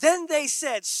 Then they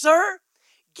said, Sir,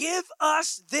 give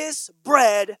us this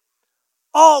bread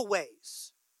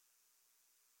always.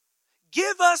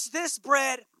 Give us this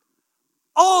bread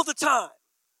all the time.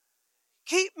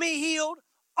 Keep me healed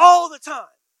all the time.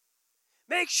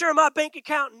 Make sure my bank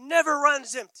account never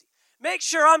runs empty. Make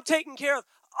sure I'm taken care of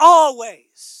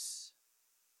always.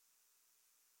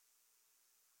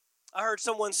 I heard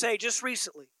someone say just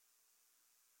recently,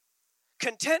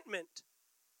 contentment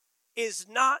is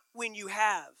not when you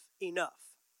have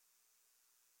enough.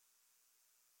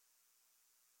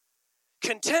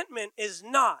 Contentment is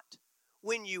not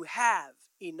when you have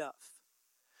enough.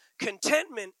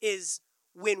 Contentment is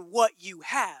when what you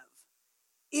have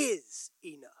is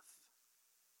enough.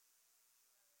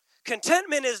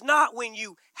 Contentment is not when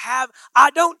you have. I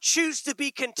don't choose to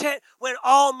be content when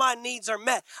all my needs are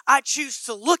met. I choose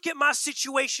to look at my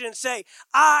situation and say,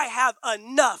 I have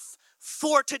enough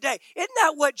for today. Isn't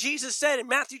that what Jesus said in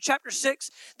Matthew chapter 6?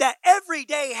 That every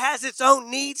day has its own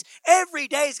needs. Every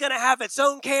day is going to have its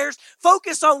own cares.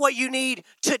 Focus on what you need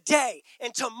today,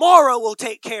 and tomorrow will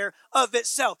take care of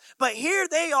itself. But here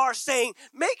they are saying,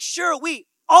 make sure we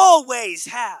always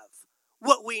have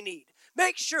what we need.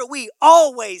 Make sure we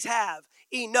always have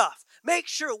enough. Make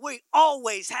sure we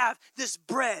always have this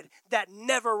bread that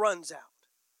never runs out.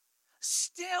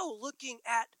 Still looking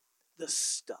at the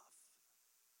stuff.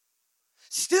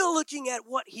 Still looking at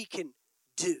what he can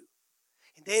do.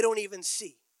 And they don't even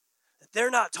see that they're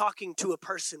not talking to a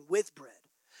person with bread.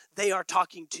 They are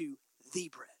talking to the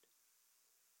bread.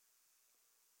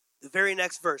 The very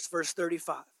next verse, verse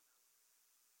 35.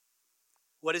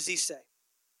 What does he say?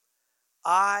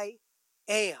 I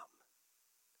am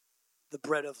the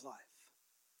bread of life.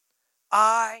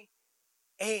 I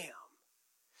am.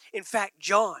 In fact,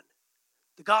 John,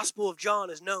 the Gospel of John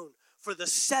is known for the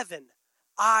 7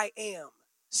 I am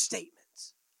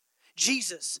statements.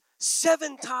 Jesus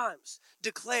 7 times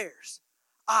declares,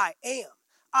 I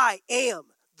am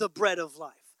the bread of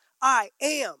life. I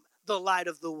am the light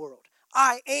of the world.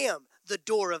 I am the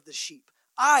door of the sheep.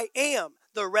 I am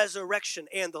the resurrection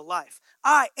and the life.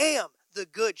 I am the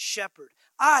good shepherd.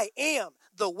 I am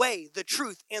the way, the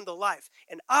truth, and the life.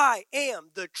 And I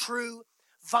am the true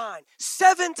vine.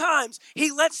 7 times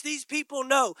he lets these people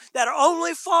know that are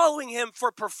only following him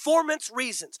for performance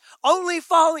reasons, only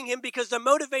following him because they're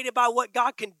motivated by what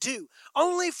God can do,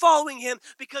 only following him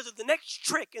because of the next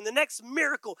trick and the next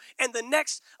miracle and the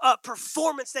next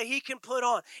performance that he can put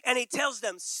on. And he tells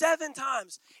them 7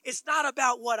 times, it's not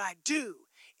about what I do,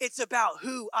 it's about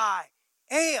who I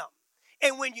am.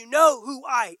 And when you know who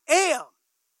I am,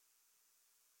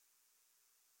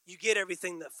 you get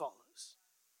everything that follows.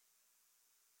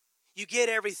 You get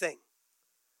everything.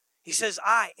 He says,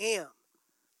 I am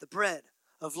the bread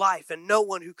of life, and no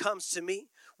one who comes to me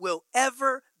will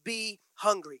ever be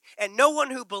hungry, and no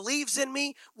one who believes in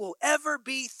me will ever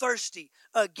be thirsty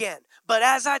again. But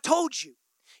as I told you,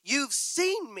 you've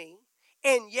seen me,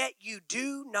 and yet you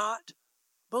do not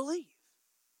believe.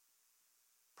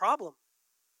 Problem.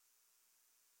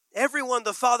 Everyone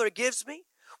the Father gives me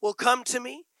will come to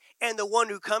me, and the one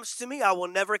who comes to me I will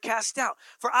never cast out.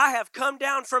 For I have come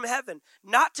down from heaven,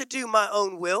 not to do my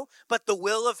own will, but the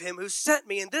will of him who sent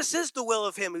me. And this is the will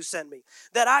of him who sent me,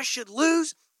 that I should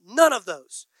lose none of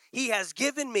those he has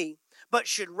given me, but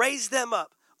should raise them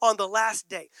up on the last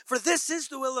day. For this is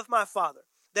the will of my Father,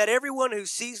 that everyone who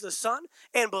sees the Son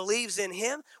and believes in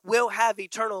him will have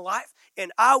eternal life,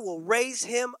 and I will raise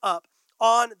him up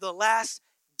on the last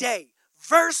day.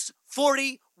 Verse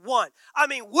 41. I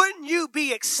mean, wouldn't you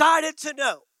be excited to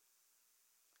know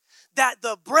that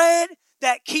the bread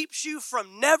that keeps you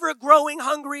from never growing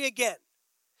hungry again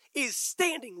is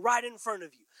standing right in front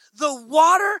of you? The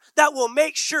water that will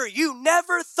make sure you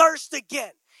never thirst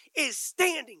again is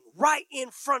standing right in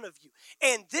front of you.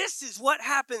 And this is what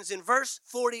happens in verse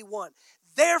 41.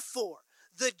 Therefore,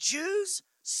 the Jews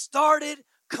started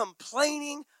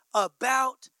complaining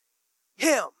about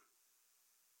him,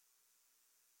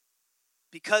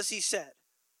 because he said,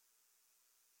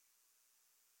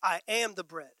 I am the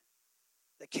bread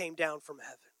that came down from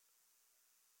heaven.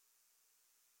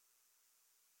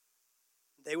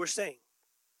 They were saying,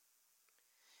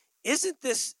 isn't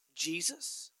this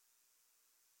Jesus,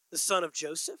 the son of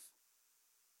Joseph,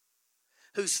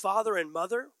 whose father and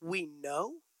mother we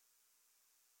know?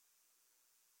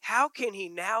 How can he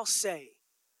now say,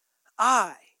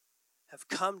 I have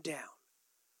come down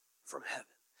from heaven?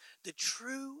 The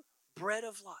true bread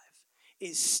of life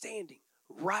is standing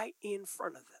right in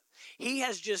front of them. He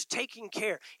has just taken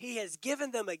care. He has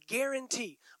given them a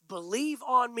guarantee. Believe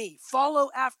on me. Follow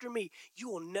after me. You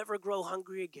will never grow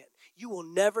hungry again. You will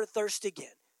never thirst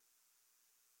again.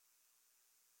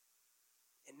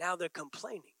 And now they're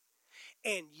complaining.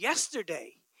 And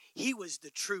yesterday, he was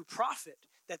the true prophet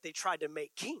that they tried to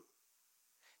make king.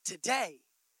 Today,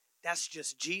 that's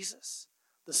just Jesus,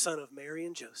 the son of Mary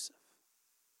and Joseph.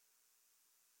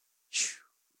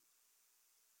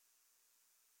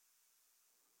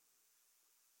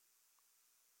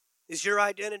 Is your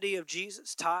identity of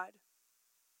Jesus tied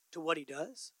to what he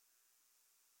does?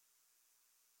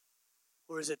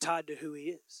 Or is it tied to who he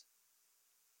is?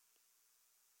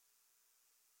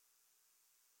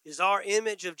 Is our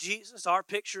image of Jesus, our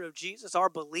picture of Jesus, our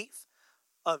belief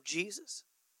of Jesus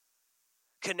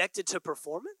connected to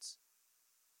performance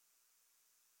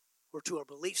or to our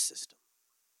belief system?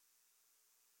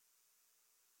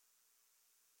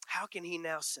 how can he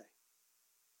now say?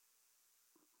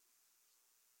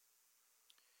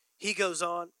 He goes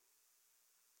on.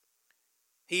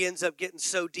 He ends up getting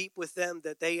so deep with them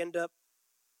that they end up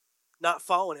not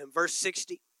following him. Verse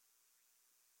 60.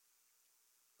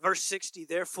 Verse 60,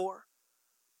 therefore,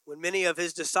 when many of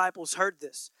his disciples heard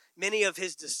this, many of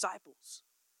his disciples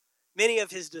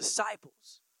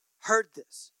heard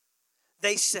this,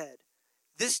 they said,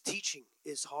 this teaching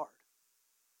is hard.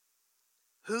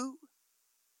 Who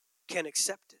can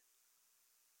accept it?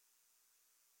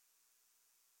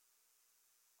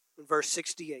 In verse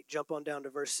 68, jump on down to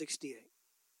verse 68.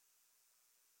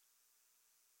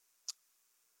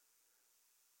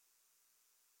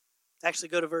 Actually,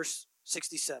 go to verse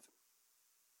 67.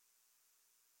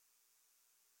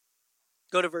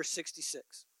 Go to verse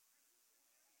 66.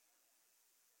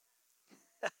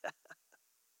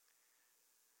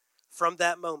 From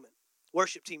that moment,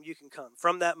 worship team, you can come.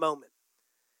 From that moment,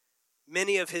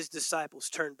 many of his disciples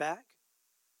turned back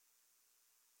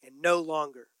and no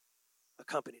longer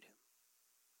accompanied him.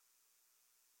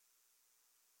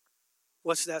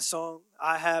 What's that song?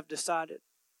 I have decided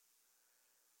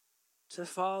to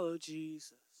follow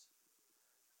Jesus.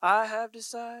 I have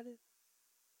decided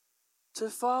to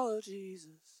follow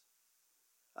Jesus.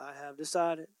 I have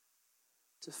decided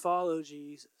to follow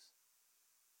Jesus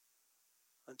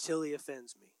until he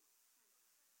offends me.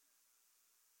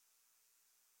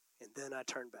 And then I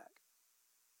turn back.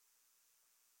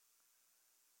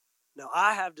 Now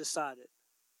I have decided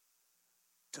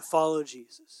to follow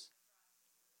Jesus.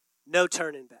 No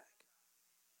turning back.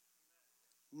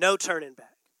 No turning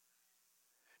back.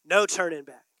 No turning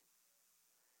back.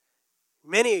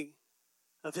 Many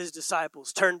of his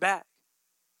disciples turned back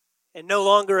and no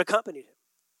longer accompanied him.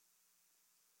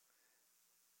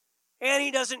 And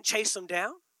he doesn't chase them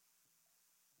down.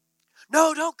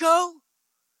 No, don't go.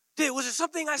 Was it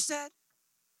something I said?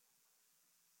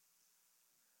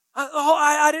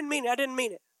 I didn't mean it. I didn't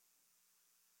mean it.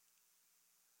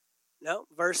 No,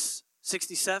 verse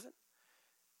 67.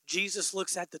 Jesus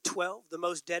looks at the 12, the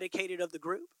most dedicated of the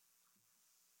group.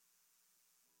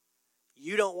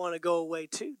 You don't want to go away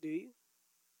too, do you?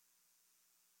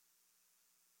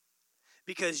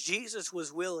 Because Jesus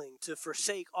was willing to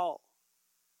forsake all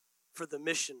for the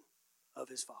mission of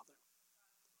his Father.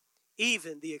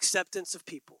 Even the acceptance of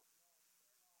people.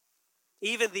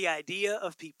 Even the idea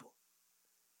of people.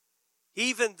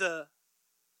 Even the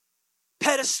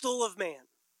pedestal of man.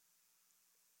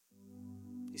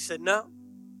 He said, no.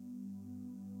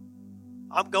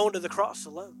 I'm going to the cross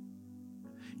alone.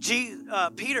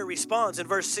 Peter responds in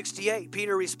verse 68.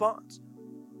 Peter responds,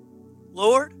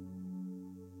 Lord,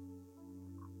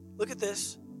 look at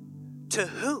this. To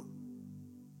whom?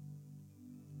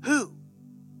 Who?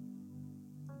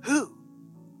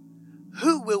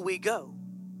 Who will we go?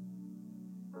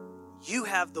 You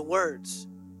have the words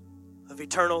of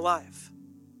eternal life.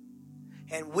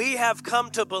 And we have come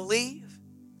to believe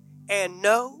and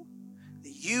know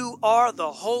that you are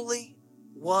the Holy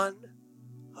One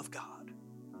of God.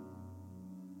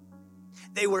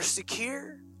 They were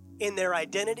secure in their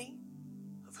identity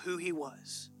of who he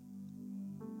was.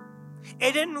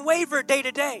 It didn't waver day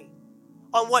to day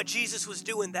on what Jesus was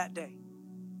doing that day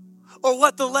or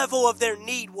what the level of their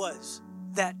need was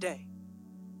that day.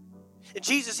 And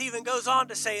Jesus even goes on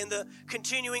to say in the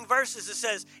continuing verses, it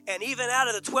says, and even out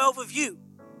of the 12 of you,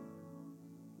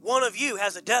 one of you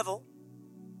has a devil.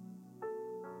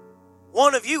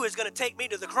 One of you is going to take me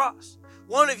to the cross.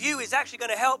 One of you is actually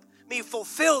going to help me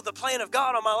fulfill the plan of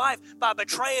God on my life by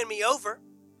betraying me over.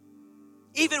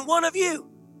 Even one of you.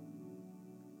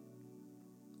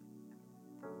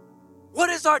 What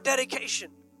is our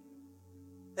dedication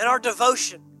and our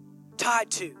devotion tied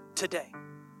to today?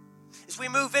 As we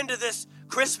move into this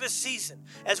Christmas season,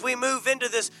 as we move into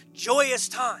this joyous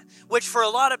time, which for a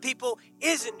lot of people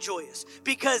isn't joyous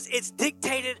because it's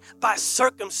dictated by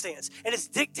circumstance and it's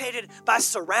dictated by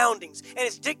surroundings and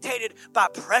it's dictated by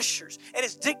pressures and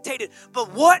it's dictated,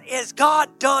 but what has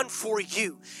God done for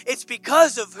you? It's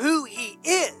because of who he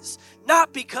is,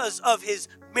 not because of his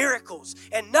miracles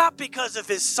and not because of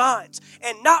his signs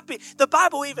and the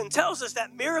Bible even tells us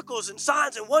that miracles and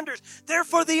signs and wonders, they're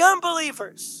for the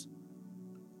unbelievers.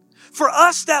 For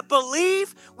us that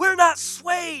believe, we're not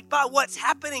swayed by what's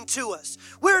happening to us.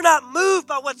 We're not moved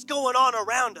by what's going on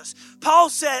around us. Paul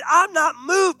said, I'm not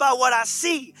moved by what I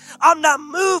see. I'm not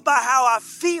moved by how I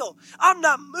feel. I'm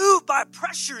not moved by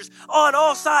pressures on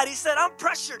all sides. He said, I'm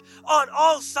pressured on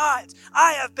all sides.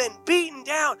 I have been beaten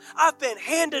down. I've been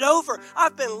handed over.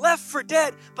 I've been left for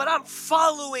dead, but I'm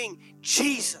following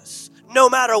Jesus no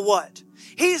matter what.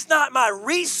 He's not my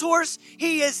resource.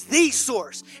 He is the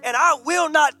source. And I will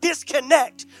not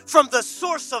disconnect from the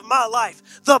source of my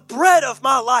life, the bread of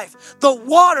my life, the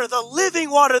water, the living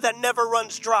water that never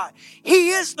runs dry. He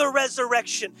is the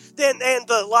resurrection and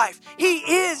the life. He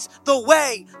is the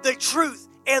way, the truth,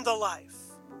 and the life.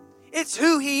 It's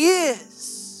who he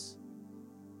is.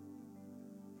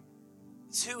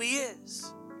 It's who he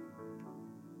is.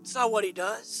 It's not what he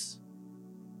does.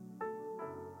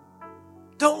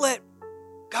 Don't let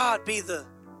God be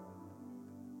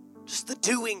just the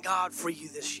doing God for you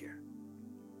this year.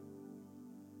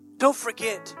 Don't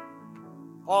forget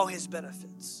all his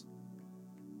benefits.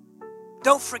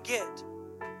 Don't forget,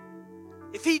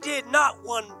 if he did not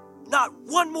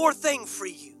one more thing for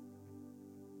you,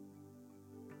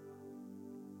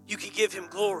 you can give him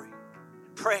glory,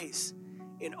 praise,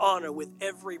 and honor with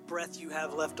every breath you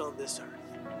have left on this earth.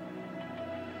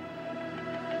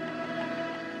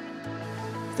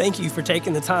 Thank you for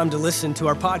taking the time to listen to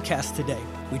our podcast today.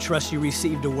 We trust you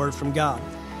received a word from God.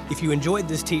 If you enjoyed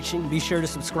this teaching, be sure to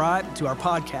subscribe to our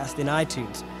podcast in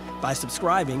iTunes. By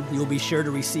subscribing, you'll be sure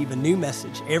to receive a new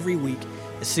message every week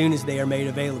as soon as they are made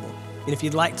available. And if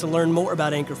you'd like to learn more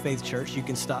about Anchor Faith Church, you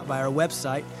can stop by our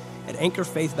website at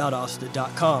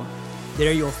anchorfaithvaldosta.com.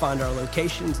 There you'll find our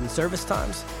locations and service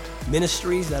times,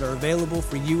 ministries that are available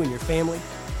for you and your family.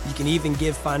 You can even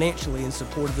give financially in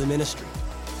support of the ministry.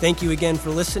 Thank you again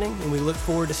for listening, and we look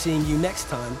forward to seeing you next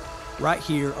time right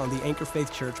here on the Anchor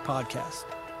Faith Church podcast.